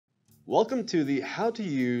Welcome to the How to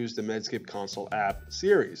Use the Medscape Console app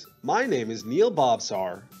series. My name is Neil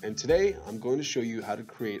Bobsar, and today I'm going to show you how to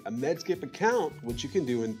create a Medscape account, which you can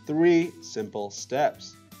do in 3 simple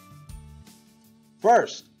steps.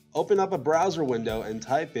 First, open up a browser window and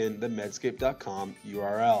type in the medscape.com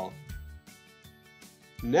URL.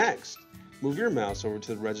 Next, move your mouse over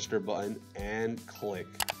to the register button and click.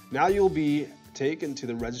 Now you'll be taken to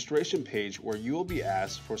the registration page where you will be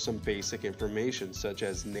asked for some basic information such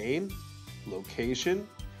as name, location,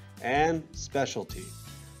 and specialty.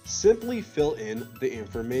 Simply fill in the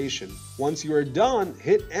information. Once you are done,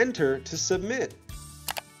 hit enter to submit.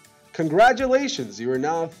 Congratulations, you are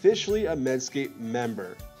now officially a Medscape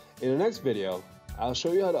member. In the next video, I'll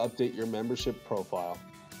show you how to update your membership profile.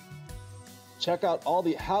 Check out all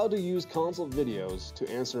the How to Use Consult videos to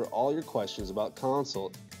answer all your questions about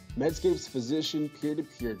Consult, Medscape's physician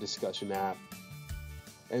peer-to-peer discussion app.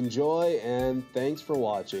 Enjoy and thanks for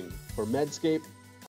watching. For Medscape,